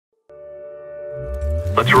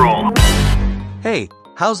Let's roll. Hey,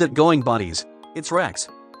 how's it going, buddies? It's Rex.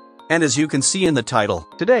 And as you can see in the title,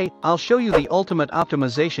 Today, I'll show you the ultimate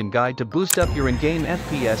optimization guide to boost up your in-game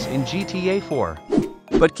FPS in GTA 4.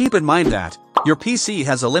 but keep in mind that your PC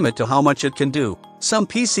has a limit to how much it can do. Some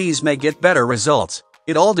PCs may get better results.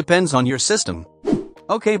 It all depends on your system.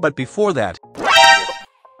 Okay, but before that,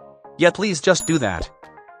 yeah, please just do that.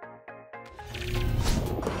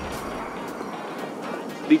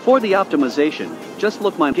 Before the optimization, just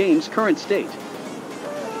look my game's current state.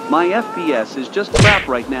 My FPS is just crap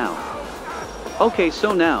right now. Okay,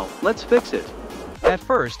 so now, let's fix it. At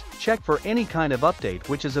first, check for any kind of update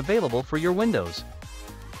which is available for your Windows.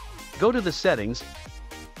 Go to the settings,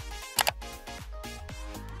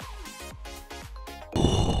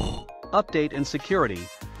 update and security,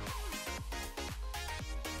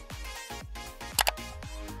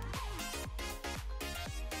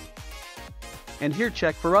 and here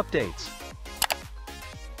check for updates.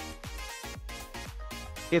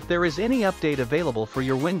 If there is any update available for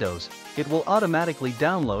your Windows, it will automatically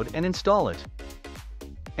download and install it.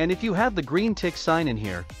 And if you have the green tick sign in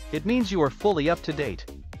here, it means you are fully up to date.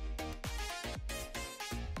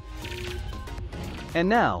 And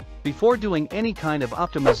now, before doing any kind of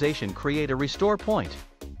optimization, create a restore point.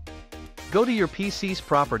 Go to your PC's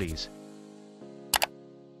properties.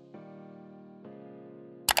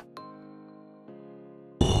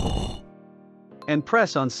 And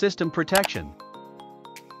press on System Protection.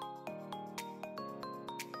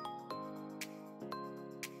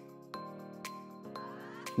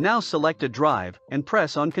 Now select a drive and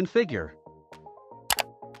press on Configure.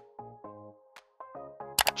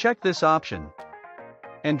 Check this option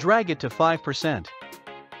and drag it to 5%.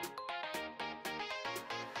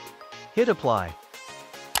 Hit Apply.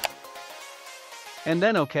 And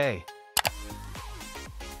then OK.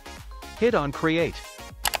 Hit on Create.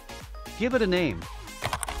 Give it a name.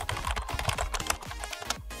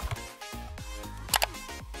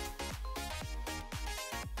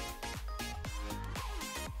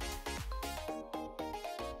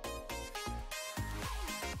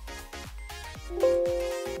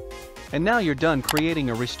 And now you're done creating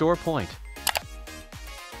a restore point.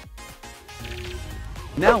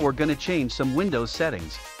 Now we're gonna change some Windows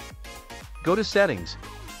settings. Go to Settings.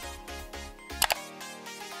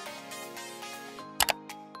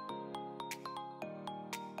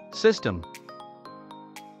 System.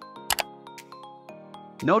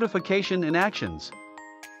 Notification and Actions.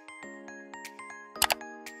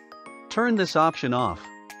 Turn this option off.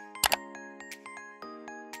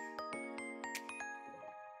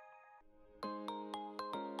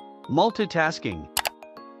 Multitasking.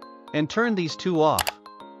 And turn these two off.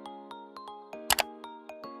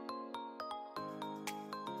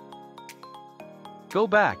 Go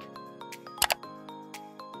back.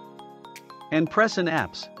 And press in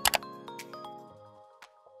Apps.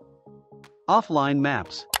 Offline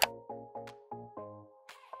Maps.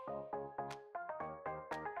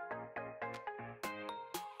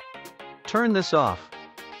 Turn this off.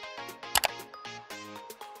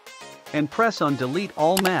 And press on Delete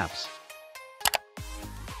All Maps.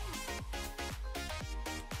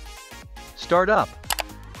 Start up.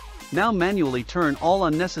 Now manually turn all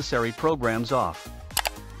unnecessary programs off.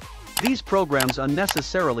 These programs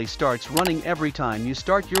unnecessarily starts running every time you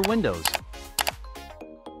start your Windows.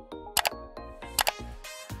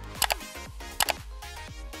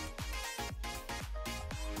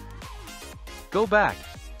 Go back.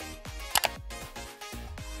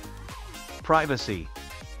 Privacy.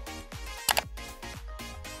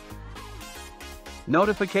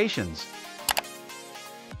 Notifications.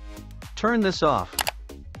 Turn this off.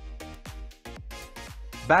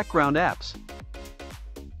 Background apps.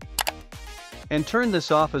 And turn this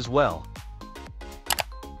off as well.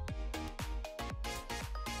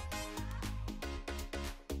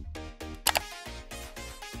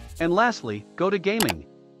 And lastly, go to Gaming.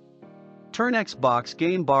 Turn Xbox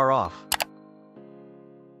game bar off.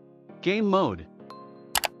 Game mode.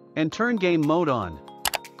 And turn game mode on.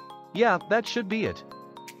 Yeah, that should be it.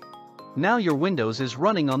 Now your Windows is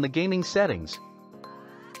running on the gaming settings.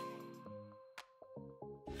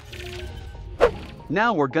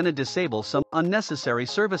 Now we're gonna disable some unnecessary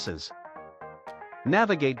services.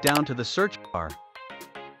 Navigate down to the search bar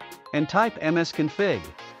and type msconfig.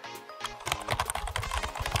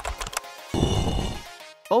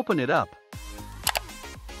 Open it up.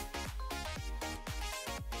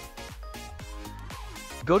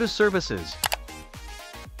 Go to Services.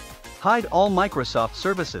 Hide all Microsoft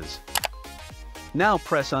services. Now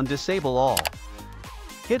press on Disable All.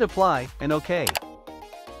 Hit Apply and OK.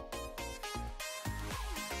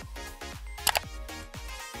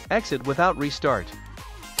 Exit without restart.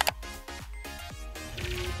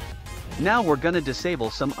 Now we're gonna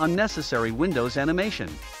disable some unnecessary Windows animation.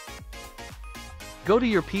 Go to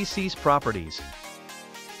your PC's properties.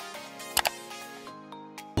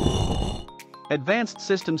 Advanced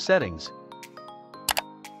System Settings.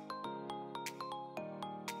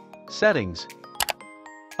 Settings.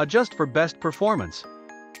 Adjust for best performance.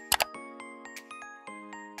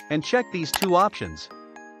 And check these two options.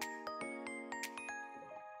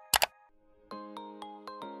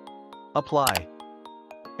 Apply.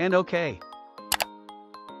 And OK.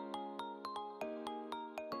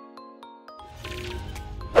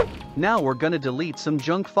 Now we're gonna delete some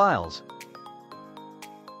junk files.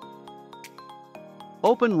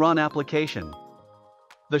 Open Run Application.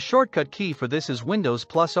 The shortcut key for this is Windows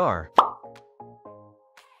plus R.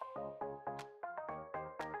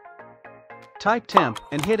 Type temp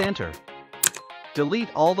and hit enter. Delete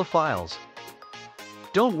all the files.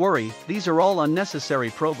 Don't worry, these are all unnecessary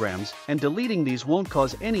programs, and deleting these won't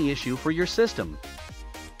cause any issue for your system.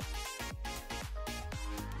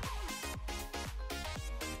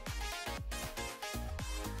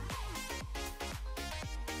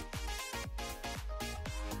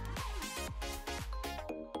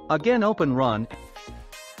 Again, open Run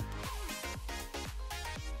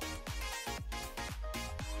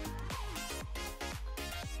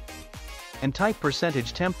and type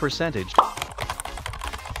 %temp%.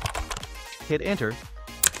 Hit enter.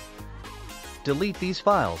 Delete these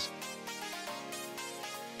files.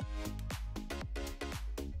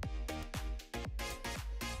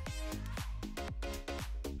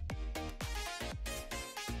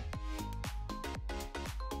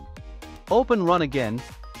 Open Run again.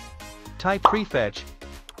 Type prefetch.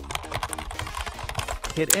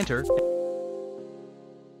 Hit enter.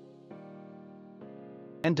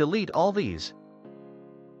 And delete all these.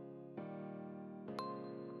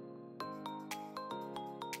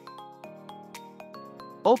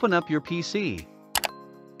 Open up your PC.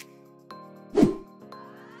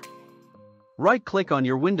 Right-click on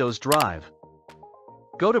your Windows drive.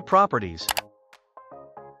 Go to Properties.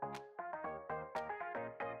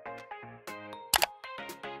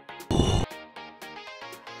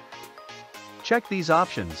 Check these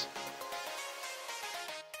options.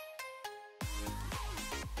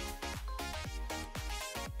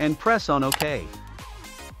 And press on OK.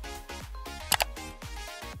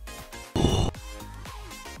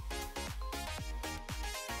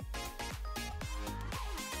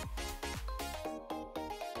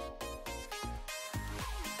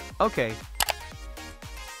 OK.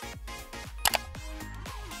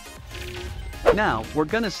 Now, we're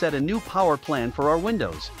gonna set a new power plan for our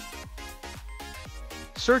Windows.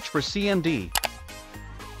 Search for CMD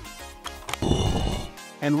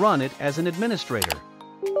and run it as an administrator.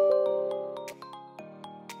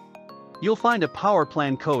 You'll find a power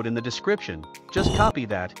plan code in the description. Just copy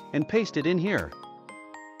that and paste it in here.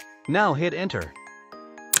 Now hit enter.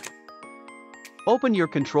 Open your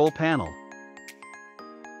control panel.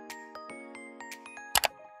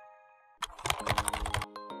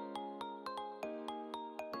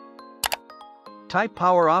 Type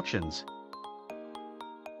power options.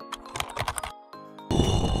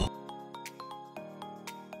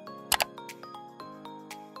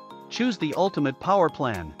 Choose the ultimate power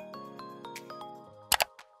plan.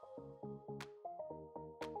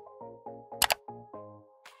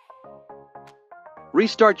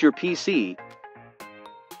 Restart your PC.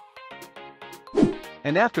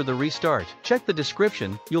 And after the restart, check the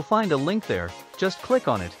description, you'll find a link there. Just click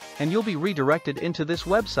on it, and you'll be redirected into this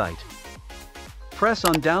website. Press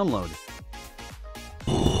on Download.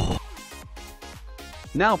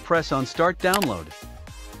 Now press on Start Download.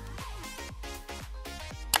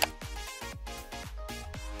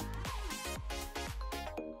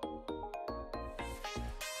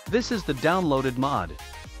 This is the downloaded mod.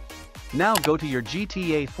 Now go to your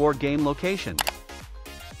GTA 4 game location.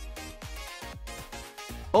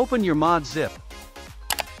 Open your mod zip.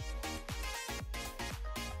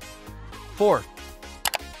 4.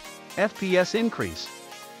 FPS increase.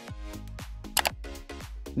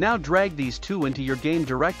 Now drag these two into your game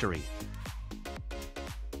directory.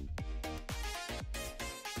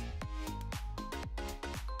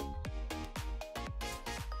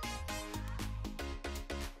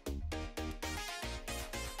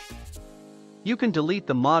 You can delete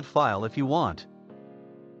the mod file if you want.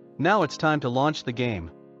 Now it's time to launch the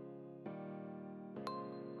game.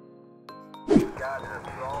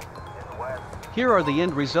 Here are the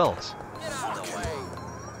end results. Get out of the way!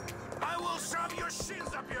 I will shove your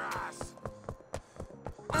shins up your ass!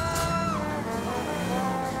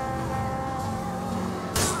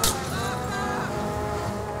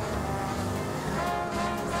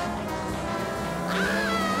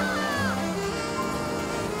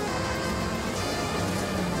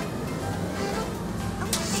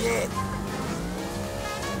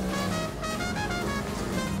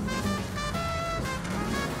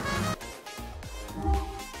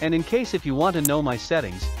 And in case if you want to know my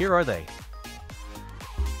settings, here are they.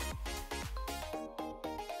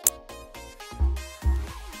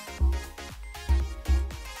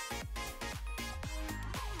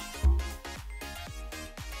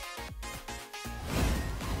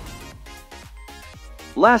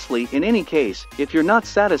 Lastly, in any case, if you're not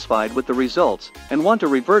satisfied with the results and want to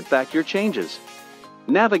revert back your changes,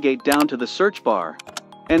 navigate down to the search bar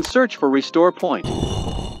and search for Restore Point.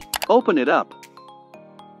 Open it up.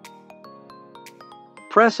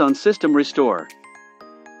 Press on System Restore.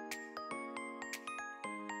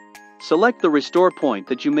 Select the restore point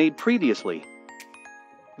that you made previously.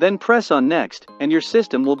 Then press on Next and your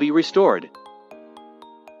system will be restored.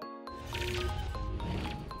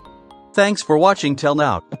 Thanks for watching till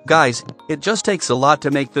now. Guys, it just takes a lot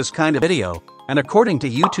to make this kind of video, and according to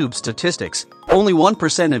YouTube statistics, only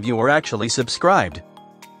 1% of you are actually subscribed.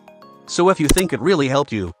 So if you think it really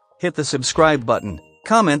helped you, hit the subscribe button,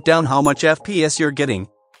 comment down how much FPS you're getting.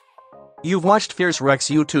 You've watched Fierce Rex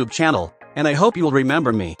YouTube channel, and I hope you'll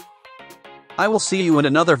remember me. I will see you in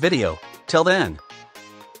another video. Till then.